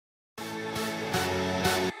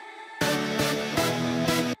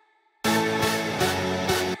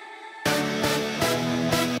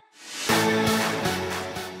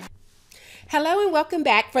Hello and welcome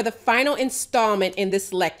back for the final installment in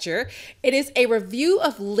this lecture. It is a review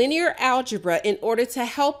of linear algebra in order to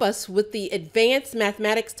help us with the advanced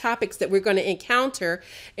mathematics topics that we're going to encounter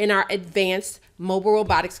in our advanced mobile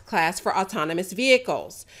robotics class for autonomous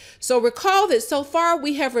vehicles. So recall that so far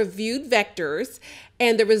we have reviewed vectors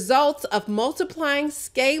and the results of multiplying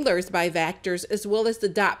scalars by vectors as well as the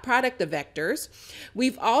dot product of vectors.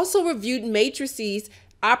 We've also reviewed matrices,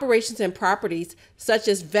 operations and properties such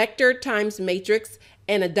as vector times matrix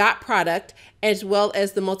and a dot product, as well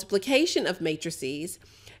as the multiplication of matrices.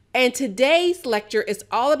 And today's lecture is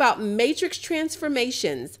all about matrix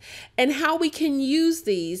transformations and how we can use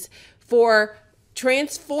these for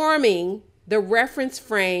transforming the reference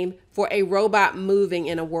frame for a robot moving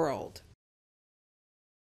in a world.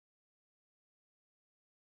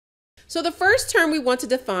 So the first term we want to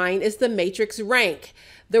define is the matrix rank.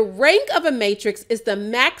 The rank of a matrix is the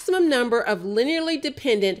maximum number of linearly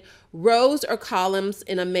dependent rows or columns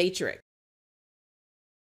in a matrix.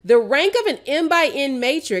 The rank of an n by n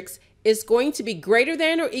matrix is going to be greater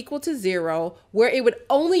than or equal to 0, where it would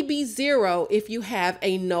only be 0 if you have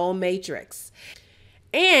a null matrix.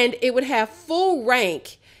 And it would have full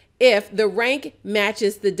rank if the rank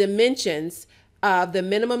matches the dimensions of the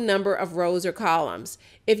minimum number of rows or columns.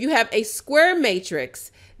 If you have a square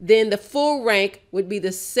matrix, then the full rank would be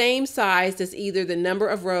the same size as either the number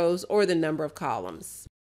of rows or the number of columns.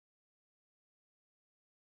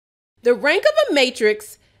 The rank of a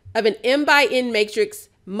matrix of an m by n matrix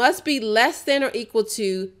must be less than or equal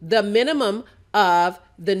to the minimum of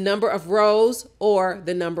the number of rows or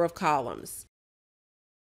the number of columns.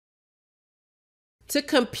 To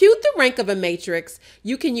compute the rank of a matrix,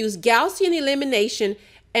 you can use Gaussian elimination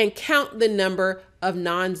and count the number of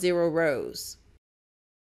non-zero rows.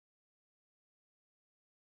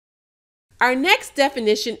 Our next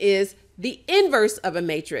definition is the inverse of a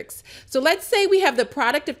matrix. So let's say we have the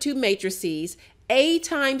product of two matrices, A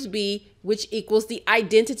times B, which equals the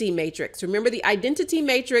identity matrix. Remember, the identity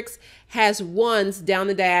matrix has ones down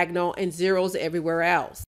the diagonal and zeros everywhere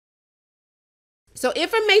else. So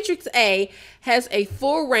if a matrix A has a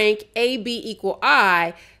full rank AB equal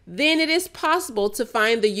I, then it is possible to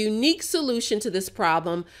find the unique solution to this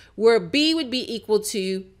problem where B would be equal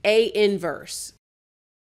to A inverse.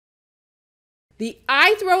 The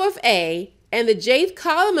ith row of A and the jth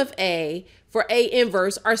column of A for A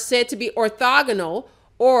inverse are said to be orthogonal,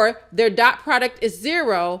 or their dot product is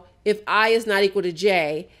 0 if I is not equal to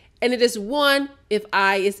J, and it is 1 if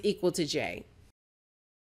I is equal to J.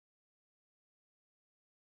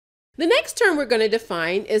 The next term we're going to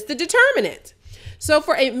define is the determinant. So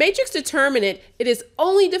for a matrix determinant, it is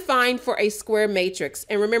only defined for a square matrix.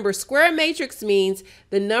 And remember, square matrix means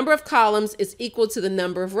the number of columns is equal to the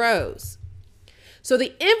number of rows. So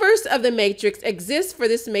the inverse of the matrix exists for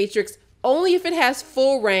this matrix only if it has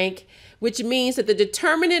full rank, which means that the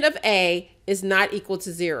determinant of A is not equal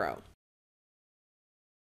to 0.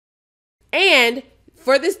 And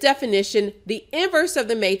for this definition, the inverse of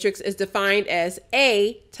the matrix is defined as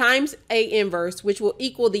A times A inverse, which will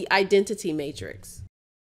equal the identity matrix.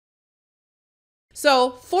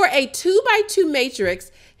 So for a 2 by 2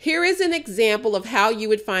 matrix, here is an example of how you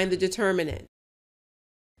would find the determinant.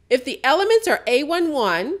 If the elements are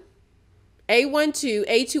A11, A12,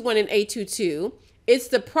 A21, and A22, it's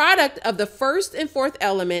the product of the first and fourth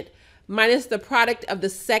element minus the product of the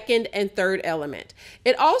second and third element.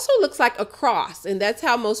 It also looks like a cross, and that's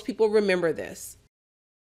how most people remember this.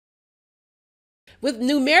 With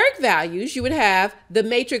numeric values, you would have the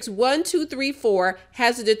matrix 1, 2, 3, 4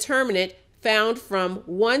 has a determinant found from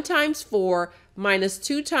 1 times 4 minus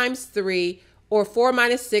 2 times 3, or 4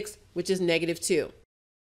 minus 6, which is -2.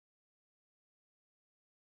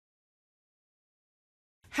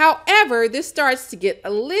 However, this starts to get a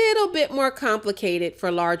little bit more complicated for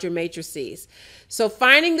larger matrices. So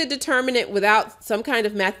finding the determinant without some kind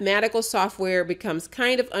of mathematical software becomes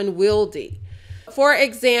kind of unwieldy. For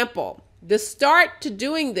example, the start to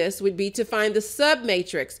doing this would be to find the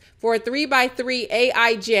submatrix. For a 3 by 3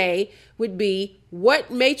 Aij would be,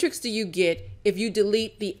 what matrix do you get if you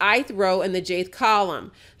delete the ith row and the jth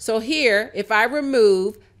column? So here, if I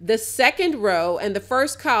remove the second row and the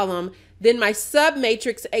first column, then my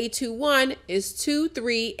submatrix A21 is 2,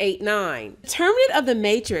 3, 8, 9. The determinant of the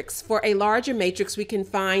matrix for a larger matrix we can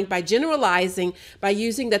find by generalizing by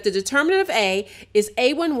using that the determinant of A is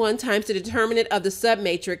A11 times the determinant of the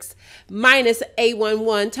submatrix minus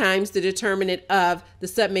A11 times the determinant of the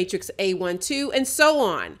submatrix A12, and so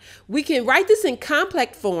on. We can write this in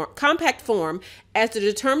compact form as the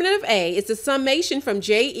determinant of A is the summation from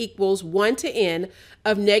J equals 1 to n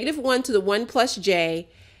of -1 to the 1 plus J,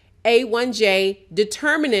 A1J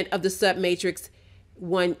determinant of the submatrix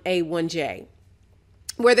 1A1J,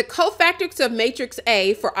 where the cofactors of matrix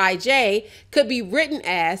A for ij could be written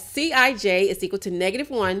as Cij is equal to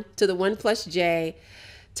 -1 to the 1 plus j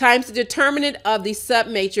times the determinant of the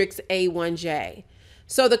submatrix A1J.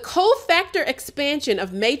 So the cofactor expansion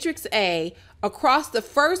of matrix A across the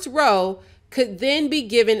first row could then be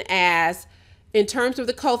given as, in terms of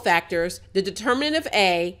the cofactors, the determinant of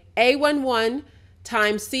A, A11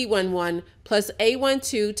 times C11 plus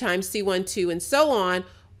A12 times C12 and so on,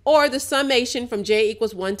 or the summation from j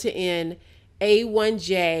equals 1 to n,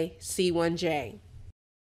 A1J, C1J.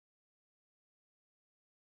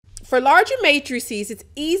 For larger matrices, it's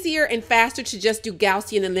easier and faster to just do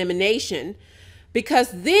Gaussian elimination, because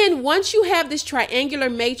then once you have this triangular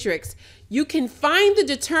matrix, you can find the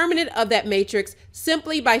determinant of that matrix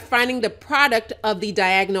simply by finding the product of the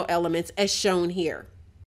diagonal elements as shown here.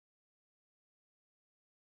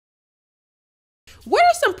 What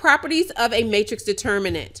are some properties of a matrix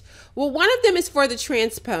determinant? Well, one of them is for the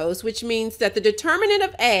transpose, which means that the determinant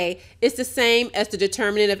of A is the same as the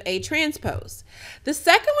determinant of A transpose. The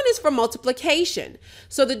second one is for multiplication.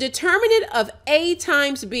 So the determinant of A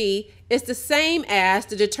times B is the same as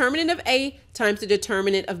the determinant of A times the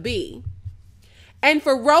determinant of B. And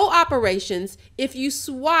for row operations, if you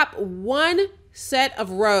swap one set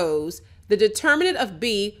of rows, the determinant of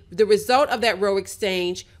B, the result of that row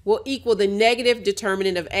exchange, will equal the negative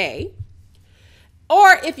determinant of A.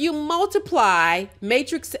 Or if you multiply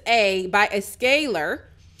matrix A by a scalar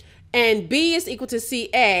and B is equal to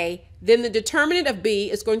CA, then the determinant of B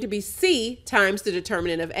is going to be C times the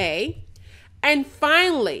determinant of A. And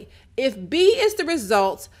finally, if B is the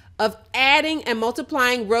result of adding and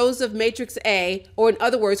multiplying rows of matrix A, or in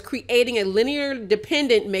other words, creating a linear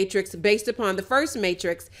dependent matrix based upon the first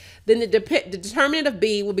matrix, then the determinant of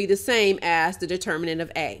B will be the same as the determinant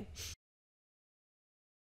of A.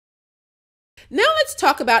 Now let's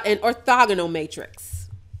talk about an orthogonal matrix.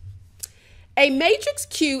 A matrix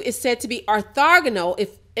Q is said to be orthogonal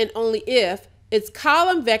if and only if its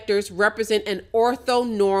column vectors represent an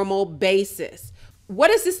orthonormal basis. What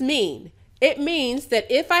does this mean? It means that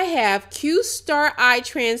if I have Q star I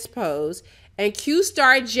transpose and Q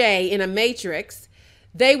star J in a matrix,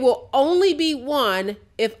 they will only be 1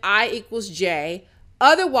 if I equals J.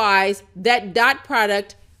 Otherwise, that dot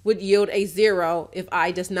product would yield a 0 if I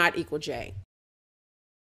does not equal J.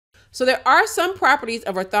 So there are some properties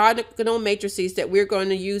of orthogonal matrices that we're going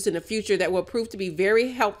to use in the future that will prove to be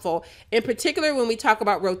very helpful, in particular when we talk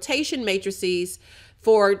about rotation matrices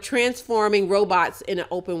for transforming robots in an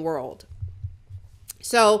open world.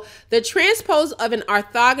 So the transpose of an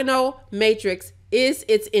orthogonal matrix is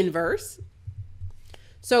its inverse.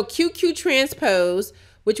 So QQ transpose,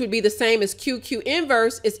 which would be the same as QQ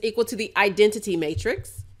inverse, is equal to the identity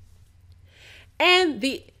matrix. And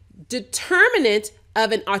the determinant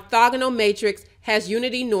of an orthogonal matrix has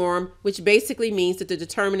unity norm, which basically means that the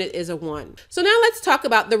determinant is a 1. So now let's talk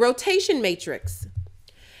about the rotation matrix.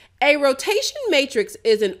 A rotation matrix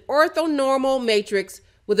is an orthonormal matrix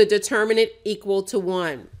with a determinant equal to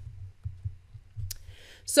 1.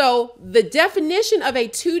 So the definition of a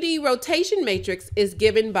 2D rotation matrix is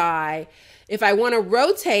given by, if I want to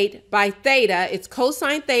rotate by theta, it's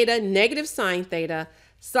cosine theta, negative sine theta,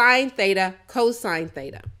 cosine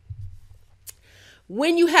theta.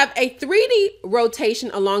 When you have a 3D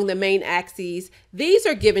rotation along the main axes, these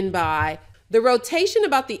are given by the rotation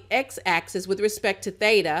about the x-axis with respect to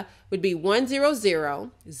theta would be 1, 0,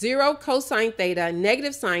 0, 0 cosine theta,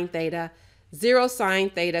 negative sine theta, 0 sine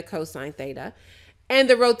theta, cosine theta. And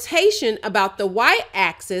the rotation about the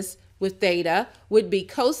y-axis with theta would be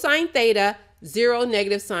cosine theta, 0,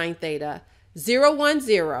 negative sine theta, 0, 1,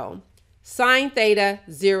 0, sine theta,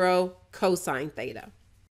 0, cosine theta.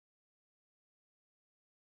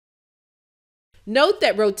 Note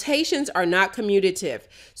that rotations are not commutative,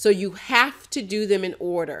 so you have to do them in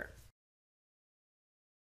order.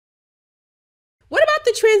 What about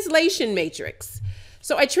the translation matrix?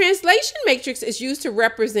 So a translation matrix is used to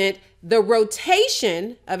represent the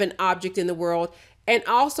rotation of an object in the world and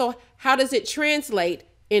also how does it translate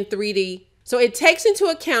in 3D. So it takes into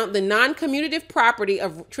account the non-commutative property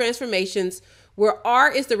of transformations where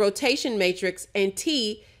R is the rotation matrix and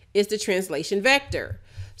T is the translation vector.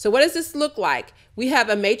 So what does this look like? We have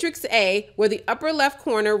a matrix A where the upper left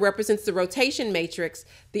corner represents the rotation matrix,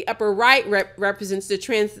 the upper right represents the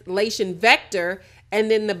translation vector, and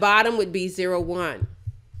then the bottom would be 0, 1.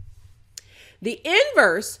 The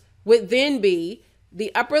inverse would then be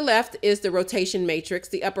the upper left is the rotation matrix,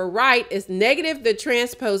 the upper right is negative the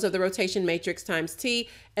transpose of the rotation matrix times T,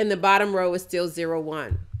 and the bottom row is still 0,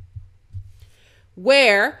 1.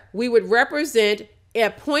 where we would represent a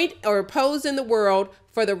point or pose in the world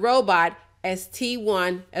for the robot as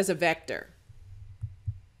T1 as a vector.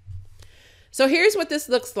 So here's what this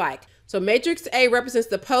looks like. So matrix A represents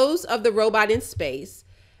the pose of the robot in space.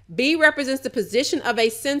 B represents the position of a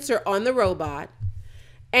sensor on the robot.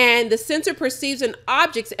 And the sensor perceives an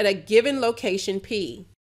object at a given location P.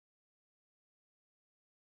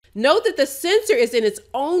 Note that the sensor is in its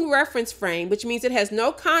own reference frame, which means it has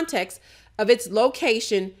no context of its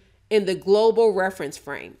location in the global reference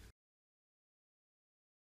frame.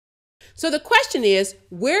 So the question is,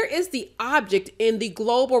 where is the object in the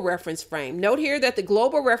global reference frame? Note here that the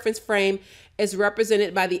global reference frame is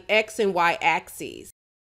represented by the X and Y axes.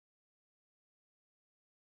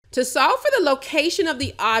 To solve for the location of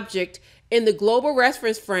the object in the global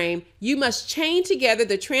reference frame, you must chain together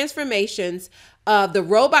the transformations of the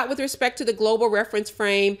robot with respect to the global reference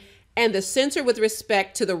frame and the sensor with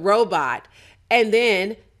respect to the robot, and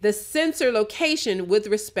then the sensor location with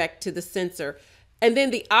respect to the sensor, and then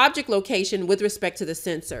the object location with respect to the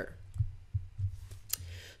sensor.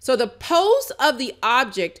 So the pose of the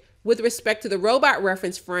object with respect to the robot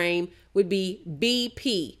reference frame would be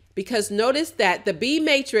BP, because notice that the B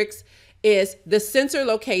matrix is the sensor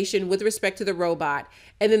location with respect to the robot,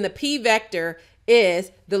 and then the P vector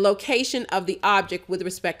is the location of the object with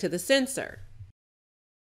respect to the sensor.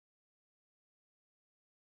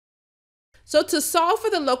 So to solve for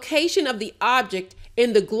the location of the object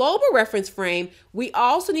in the global reference frame, we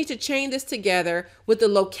also need to chain this together with the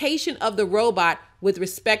location of the robot with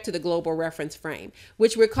respect to the global reference frame,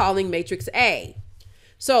 which we're calling matrix A.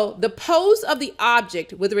 So the pose of the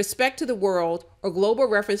object with respect to the world or global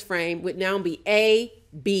reference frame would now be A,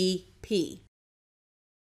 B, P.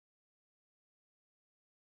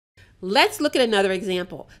 Let's look at another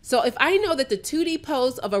example. So if I know that the 2D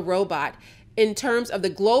pose of a robot in terms of the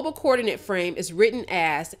global coordinate frame is written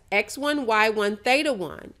as x1, y1, theta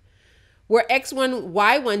 1, where x1,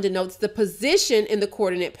 y1 denotes the position in the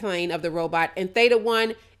coordinate plane of the robot and theta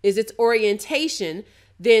 1 is its orientation,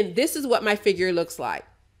 then this is what my figure looks like.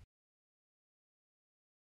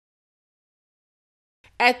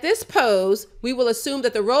 At this pose, we will assume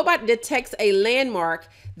that the robot detects a landmark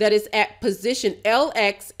that is at position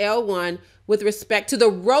LX, L1 with respect to the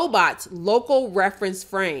robot's local reference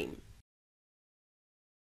frame.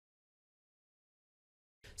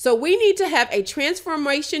 So we need to have a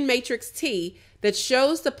transformation matrix T that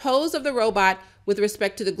shows the pose of the robot with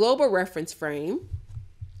respect to the global reference frame.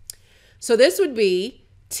 So this would be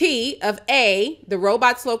T of A, the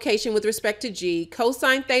robot's location with respect to G,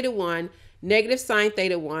 cosine theta 1, negative sine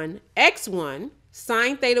theta 1, x1,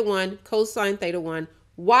 sine theta 1, cosine theta 1,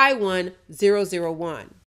 y1, 0, 0,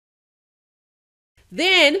 1.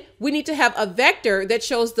 Then we need to have a vector that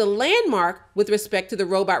shows the landmark with respect to the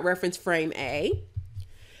robot reference frame A.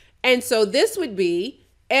 And so this would be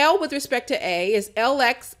L with respect to A is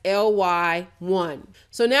LX, LY, 1.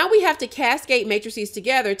 So now we have to cascade matrices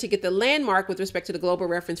together to get the landmark with respect to the global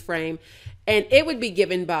reference frame. And it would be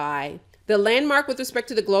given by the landmark with respect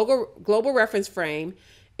to the global reference frame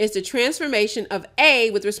is the transformation of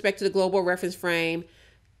A with respect to the global reference frame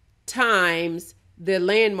times the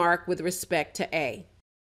landmark with respect to A.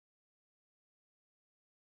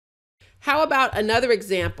 How about another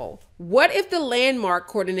example? What if the landmark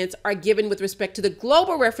coordinates are given with respect to the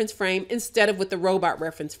global reference frame instead of with the robot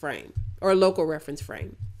reference frame or local reference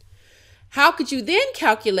frame? How could you then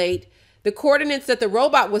calculate the coordinates that the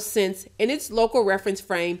robot was sent in its local reference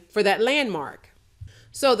frame for that landmark?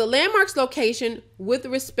 So the landmark's location with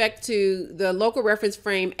respect to the local reference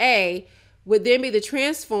frame A would then be the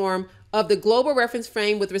transform of the global reference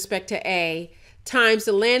frame with respect to A times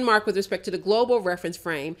the landmark with respect to the global reference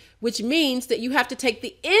frame, which means that you have to take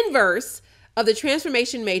the inverse of the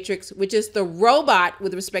transformation matrix, which is the robot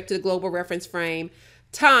with respect to the global reference frame,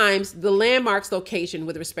 times the landmark's location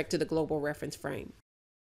with respect to the global reference frame.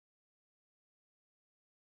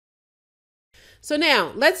 So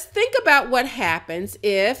now let's think about what happens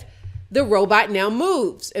if the robot now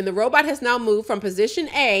moves, and the robot has now moved from position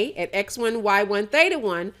A at x1, y1, theta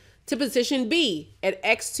 1 to position B at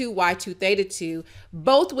x2, y2, theta 2,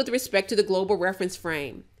 both with respect to the global reference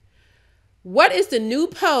frame. What is the new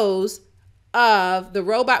pose of the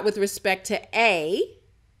robot with respect to A,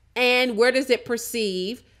 and where does it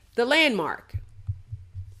perceive the landmark?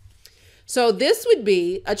 So this would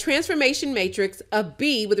be a transformation matrix of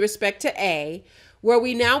B with respect to A, where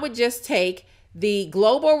we now would just take the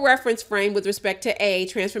global reference frame with respect to A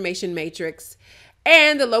transformation matrix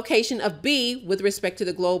and the location of B with respect to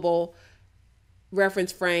the global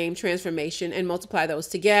reference frame transformation and multiply those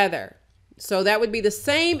together. So that would be the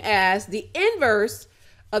same as the inverse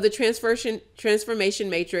of the transformation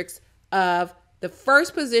matrix of the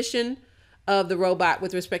first position of the robot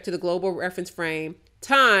with respect to the global reference frame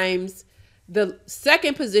times the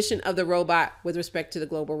second position of the robot with respect to the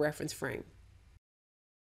global reference frame.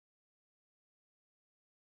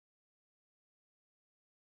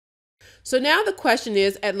 So now the question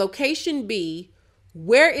is, at location B,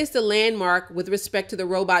 where is the landmark with respect to the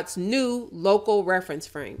robot's new local reference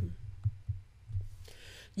frame?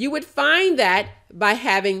 You would find that by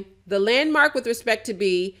having the landmark with respect to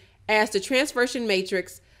B as the transformation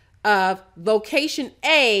matrix of location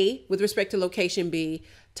A with respect to location B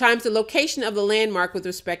times the location of the landmark with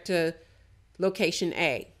respect to location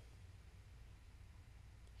A.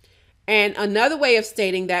 And another way of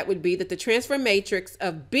stating that would be that the transfer matrix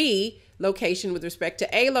of B location with respect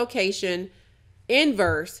to A location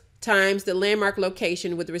inverse times the landmark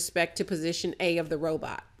location with respect to position A of the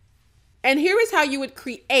robot. And here is how you would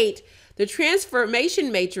create the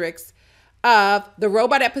transformation matrix of the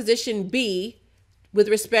robot at position B with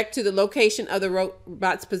respect to the location of the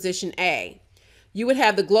robot's position A. You would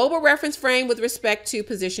have the global reference frame with respect to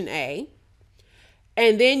position A.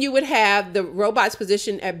 And then you would have the robot's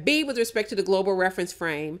position at B with respect to the global reference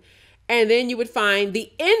frame. And then you would find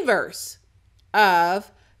the inverse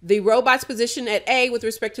of the robot's position at A with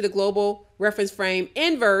respect to the global reference frame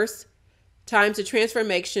inverse times the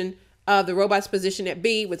transformation of the robot's position at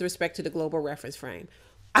B with respect to the global reference frame.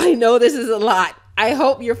 I know this is a lot. I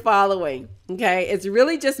hope you're following. Okay. It's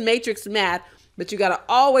really just matrix math, but you got to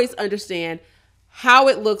always understand how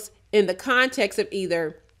it looks in the context of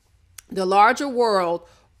either the larger world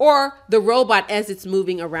or the robot as it's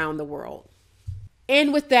moving around the world.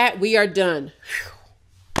 And with that, we are done.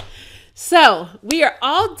 So we are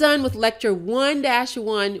all done with lecture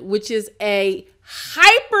 1-1, which is a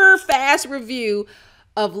hyper fast review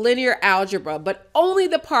of linear algebra, but only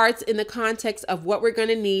the parts in the context of what we're going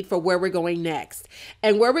to need for where we're going next.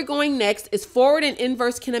 And where we're going next is forward and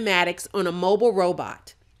inverse kinematics on a mobile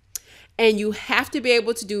robot. And you have to be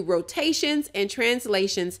able to do rotations and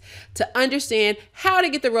translations to understand how to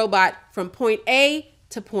get the robot from point A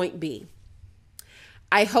to point B.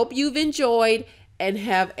 I hope you've enjoyed and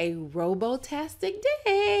have a robotastic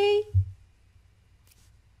day.